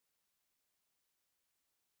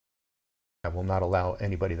I will not allow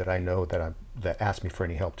anybody that I know that asks me for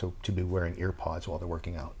any help to be wearing ear pods while they're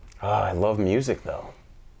working out. Oh, I love music though.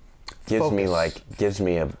 It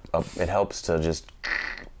helps to just.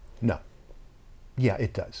 No. Yeah,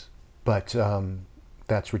 it does. But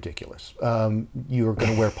that's ridiculous. You're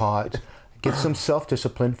going to wear pods. Get some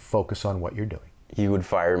self-discipline. Focus on what you're doing. You would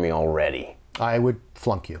fire me already. I would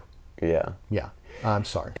flunk you. Yeah. Yeah. I'm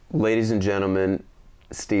sorry. Ladies and gentlemen,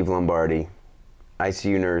 Steve Lombardi,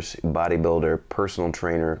 ICU nurse, bodybuilder, personal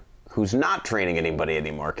trainer, who's not training anybody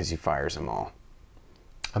anymore because he fires them all.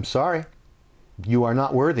 I'm sorry. You are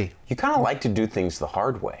not worthy. You kind of like to do things the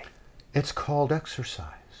hard way. It's called exercise.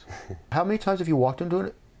 How many times have you walked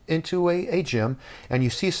into a gym and you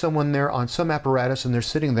see someone there on some apparatus and they're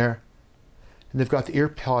sitting there and they've got the ear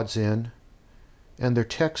pods in and they're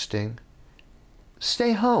texting?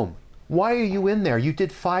 Stay home. Why are you in there? You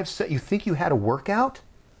did 5 sets. You think you had a workout?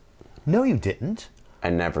 No, you didn't. I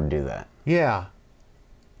never do that. Yeah.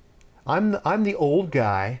 I'm the old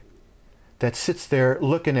guy that sits there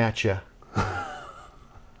looking at you.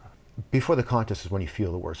 Before the contest is when you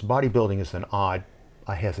feel the worst. Bodybuilding is an odd,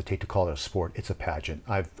 I hesitate to call it a sport. It's a pageant.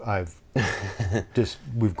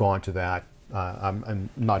 We've gone to that. I'm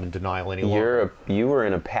not in denial any longer. You were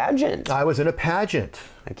in a pageant. I was in a pageant.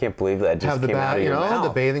 I can't believe that just came out of your mouth. The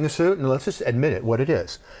bathing suit, and let's just admit it, what it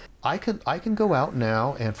is. I can go out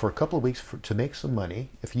now and for a couple of weeks to make some money,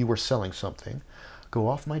 if you were selling something, go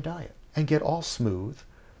off my diet and get all smooth.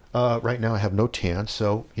 Right now I have no tan,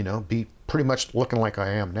 so, be pretty much looking like I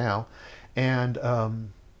am now. And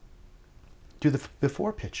do the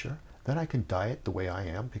before picture. Then I can diet the way I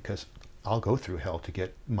am because I'll go through hell to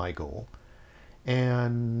get my goal.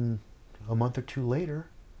 And a month or two later,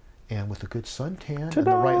 and with a good suntan and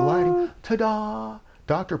the right lighting, ta-da!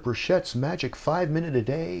 Dr. Burchett's magic 5-minute a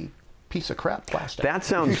day piece of crap plastic. That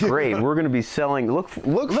sounds great. We're going to be selling. Look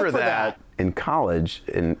for that. In college,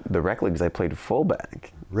 in the rec leagues, I played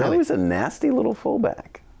fullback. Really? I was a nasty little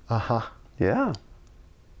fullback. Uh-huh. Yeah.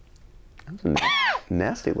 I was a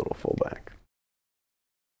nasty little fullback.